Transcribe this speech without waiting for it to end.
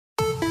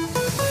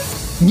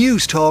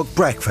News Talk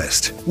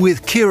Breakfast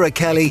with Ciara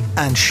Kelly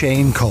and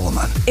Shane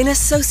Coleman. In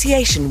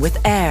association with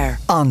AIR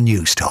On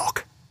News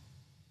Talk.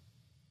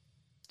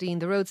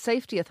 The Road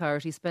Safety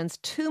Authority spends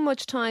too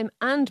much time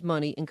and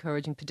money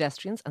encouraging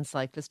pedestrians and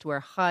cyclists to wear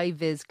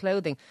high-viz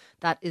clothing.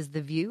 That is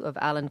the view of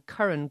Alan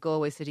Curran,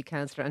 Galway City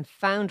Councillor and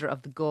founder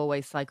of the Galway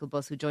Cycle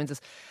Bus, who joins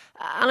us.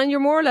 Alan, you're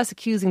more or less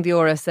accusing the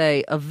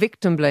RSA of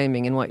victim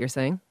blaming in what you're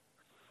saying.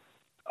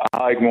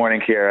 Hi, good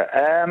morning,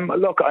 Ciara.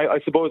 Look, I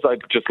suppose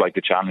I'd just like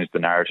to challenge the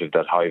narrative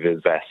that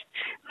high-viz vests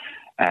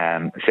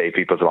save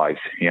people's lives,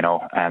 you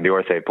know. And the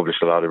RSA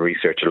published a lot of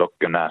research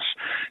looking at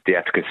the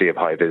efficacy of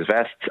high-viz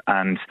vests,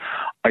 and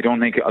I don't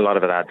think a lot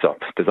of it adds up.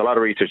 There's a lot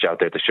of research out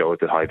there to show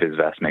that high-viz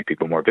vests make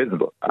people more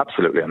visible.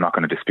 Absolutely, I'm not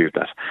going to dispute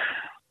that.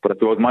 But I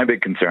suppose my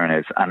big concern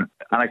is, and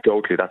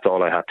anecdotally, that's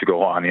all I had to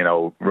go on, you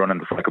know, running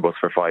the cycle bus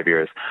for 5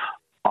 years.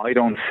 I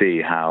don't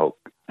see how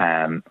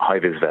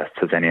high-viz vests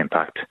has any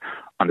impact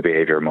on the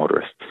behaviour of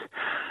motorists.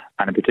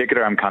 And in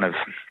particular, I'm kind of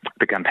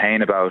the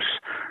campaign about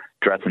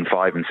dressing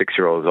 5 and 6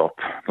 year olds up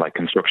like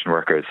construction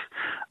workers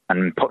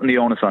and putting the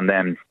onus on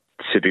them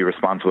to be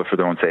responsible for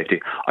their own safety,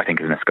 I think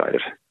is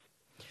misguided.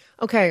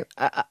 Okay,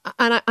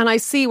 and I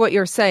see what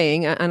you're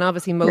saying, and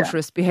obviously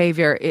motorist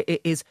behaviour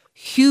is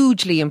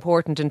hugely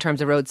important in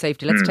terms of road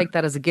safety. Let's take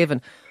that as a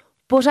given.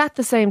 But at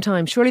the same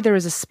time, surely there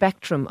is a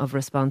spectrum of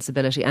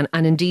responsibility, and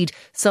indeed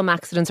some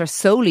accidents are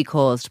solely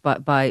caused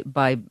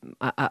by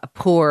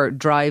poor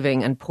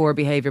driving and poor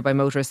behaviour by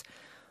motorists.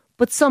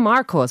 But some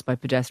are caused by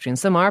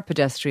pedestrians. Some are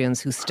pedestrians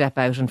who step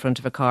out in front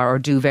of a car or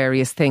do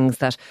various things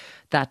that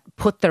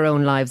put their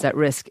own lives at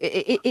risk.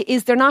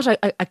 Is there not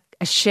a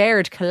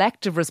shared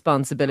collective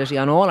responsibility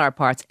on all our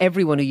parts,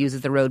 everyone who uses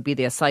the road, be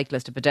they a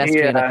cyclist, a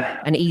pedestrian,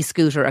 an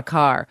e-scooter, a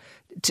car,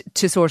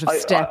 to sort of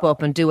step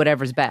up and do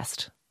whatever's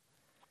best?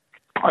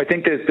 I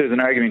think there's an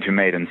argument to be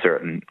made in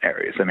certain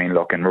areas. I mean,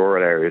 look, in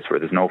rural areas where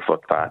there's no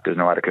footpath, there's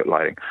no adequate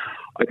lighting,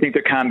 I think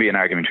there can be an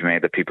argument to be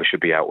made that people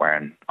should be out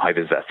wearing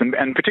high-vis vests, and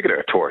in particular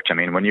a torch. I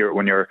mean, when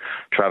you're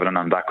travelling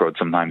on back roads,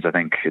 sometimes I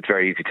think it's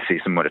very easy to see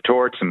someone with a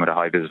torch, someone with a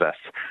high-vis vest.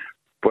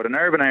 But in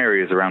urban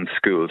areas around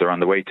schools or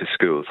on the way to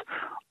schools,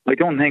 I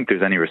don't think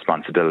there's any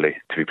responsibility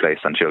to be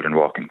placed on children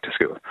walking to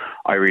school.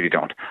 I really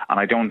don't. And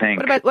I don't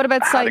think... What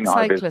about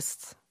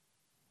cyclists?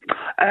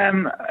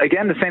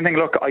 Again, the same thing.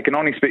 Look, I can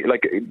only speak.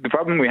 Like, the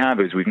problem we have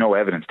is we've no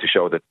evidence to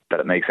show that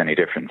it makes any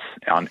difference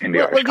in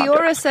the Irish context. Well,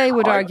 the RSA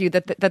would argue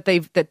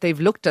that they've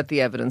looked at the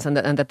evidence and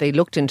that they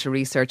looked into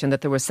research, and that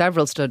there were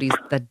several studies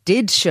that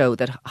did show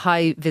that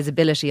high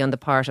visibility on the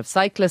part of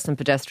cyclists and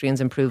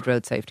pedestrians improved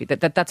road safety.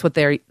 That's what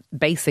they're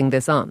basing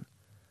this on.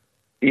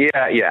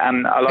 Yeah,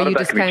 and a lot of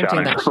that can be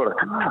challenged.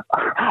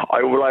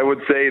 I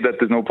would say that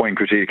there's no point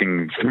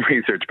critiquing some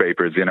research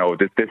papers, you know,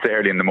 this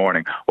early in the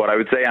morning. What I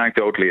would say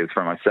anecdotally is,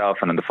 for myself,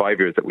 and in the 5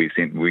 years that we've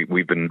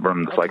been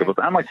running the cycle bus,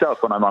 and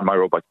myself when I'm on my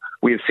road bike,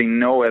 we have seen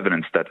no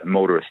evidence that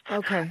motorists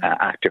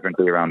act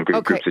differently around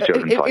groups of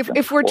children.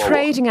 If we're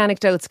trading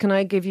anecdotes, can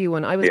I give you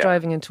one? I was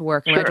driving into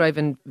work, and I drive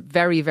in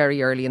very,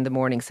 very early in the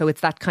morning, so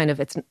it's that kind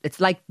of it's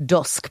like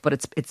dusk, but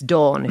it's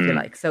dawn, if you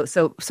like.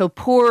 So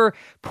poor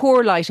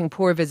lighting,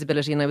 poor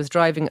visibility. And I was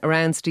driving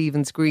around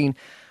Stephen's Green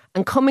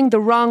and coming the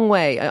wrong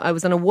way. I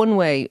was on a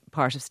one-way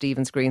part of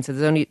Stephen's Green, so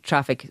there's only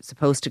traffic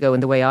supposed to go in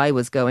the way I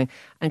was going.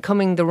 And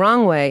coming the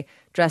wrong way,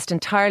 dressed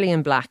entirely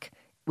in black,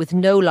 with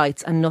no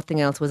lights and nothing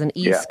else, was an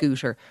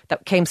e-scooter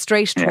that came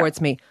straight towards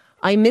me.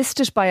 I missed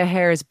it by a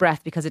hair's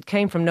breadth because it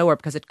came from nowhere,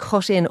 because it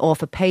cut in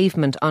off a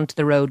pavement onto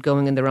the road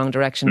going in the wrong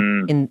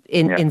direction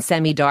in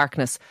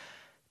semi-darkness.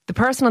 The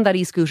person on that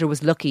e-scooter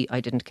was lucky I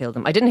didn't kill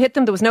them. I didn't hit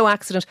them. There was no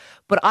accident.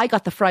 But I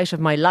got the fright of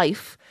my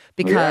life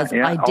because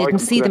I didn't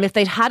see them. If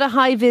they'd had a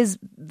high-vis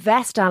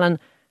vest, Alan,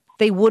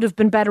 they would have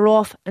been better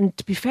off. And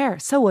to be fair,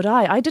 so would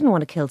I. I didn't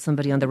want to kill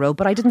somebody on the road,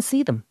 but I didn't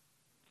see them.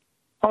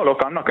 Oh, look,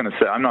 I'm not going to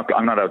say, I'm not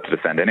out to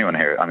defend anyone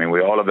here. I mean,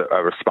 we all have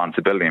a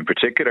responsibility, in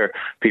particular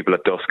people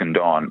at dusk and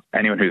dawn.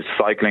 Anyone who's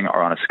cycling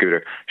or on a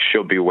scooter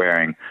should be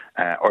wearing,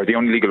 or the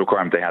only legal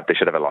requirement they have, they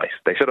should have a light.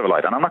 They should have a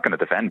light. And I'm not going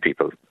to defend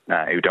people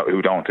who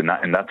don't in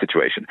that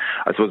situation.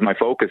 I suppose my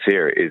focus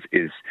here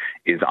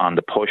is on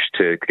the push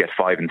to get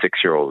 5 and 6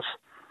 year olds.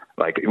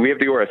 Like, we have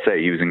the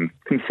RSA using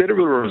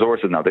considerable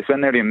resources now. They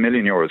spend nearly €1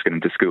 million getting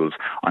into schools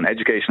on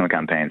educational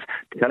campaigns,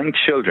 telling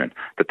children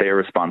that they are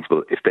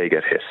responsible if they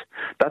get hit.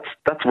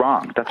 That's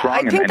wrong. That's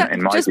wrong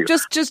in my view.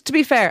 Just to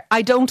be fair,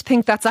 I don't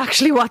think that's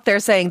actually what they're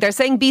saying. They're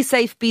saying be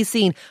safe, be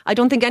seen. I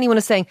don't think anyone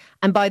is saying,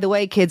 and by the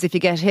way, kids, if you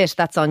get hit,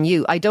 that's on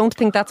you. I don't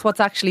think that's what's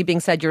actually being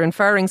said. You're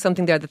inferring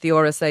something there that the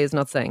RSA is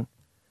not saying.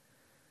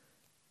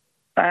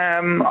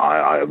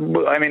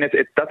 I mean,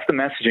 that's the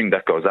messaging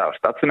that goes out.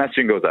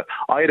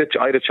 I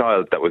had a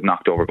child that was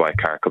knocked over by a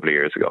car a couple of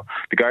years ago.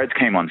 The guards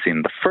came on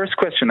scene. The first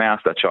question they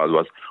asked that child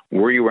was,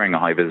 were you wearing a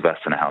high-vis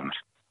vest and a helmet?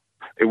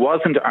 It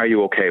wasn't, are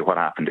you okay, what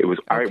happened? It was,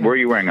 were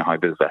you wearing a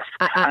high-vis vest?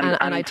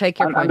 And I take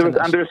your point.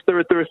 And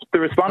the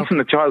response from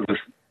the child was,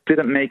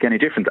 didn't make any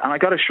difference. And I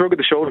got a shrug of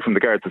the shoulder from the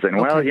guards saying,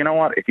 well, you know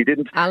what, if you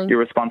didn't, Alan, you're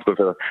responsible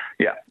for that.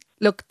 Yeah.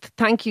 Look,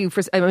 thank you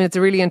for, it's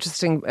a really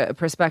interesting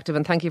perspective,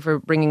 and thank you for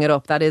bringing it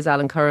up. That is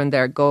Alan Curran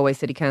there, Galway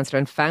City Councillor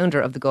and founder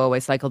of the Galway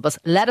Cycle Bus.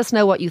 Let us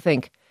know what you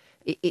think.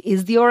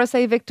 Is the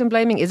RSA victim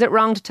blaming? Is it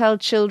wrong to tell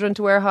children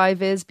to wear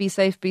high-viz, be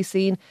safe, be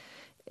seen?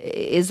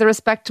 Is there a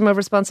spectrum of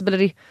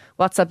responsibility?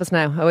 WhatsApp us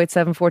now,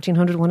 087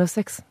 1400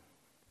 106.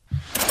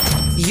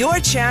 Your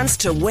chance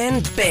to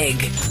win big.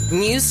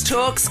 News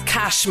Talk's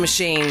cash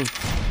machine.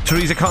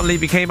 Teresa Connolly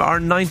became our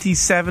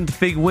 97th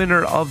big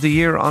winner of the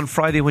year on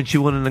Friday when she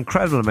won an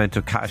incredible amount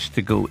of cash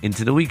to go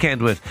into the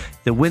weekend with.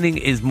 The winning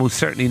is most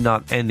certainly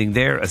not ending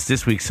there, as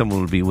this week someone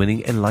will be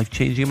winning a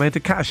life-changing amount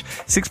of cash.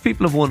 6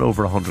 people have won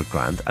over 100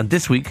 grand, and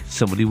this week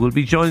somebody will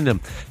be joining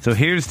them. So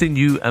here's the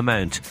new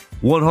amount.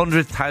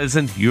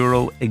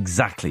 €100,000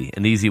 exactly.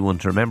 An easy one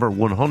to remember,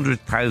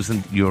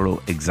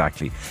 €100,000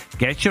 exactly.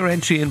 Get your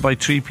entry in by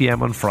 3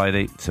 p.m. on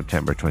Friday,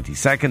 September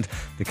 22nd.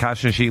 The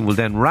cash machine will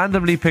then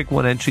randomly pick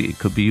one entry. It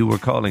could be you were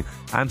calling.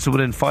 Answer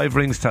within 5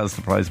 rings tells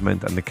the prize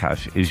amount, and the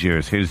cash is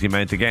yours. Here's the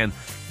amount again,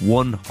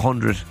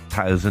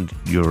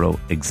 €100,000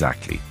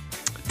 exactly.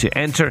 To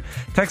enter,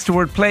 text the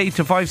word play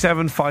to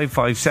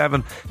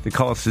 57557. The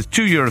cost is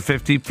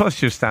 €2.50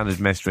 plus your standard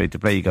message rate to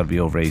play. You got to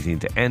be over 18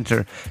 to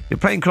enter. You're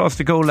playing across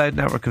the Go Loud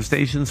network of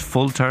stations.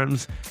 Full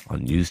terms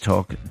on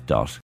newstalk.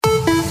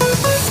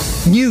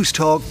 News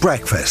Talk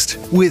Breakfast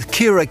with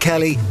Ciara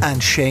Kelly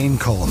and Shane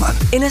Coleman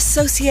In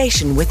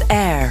association with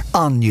AIR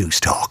on News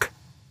Talk.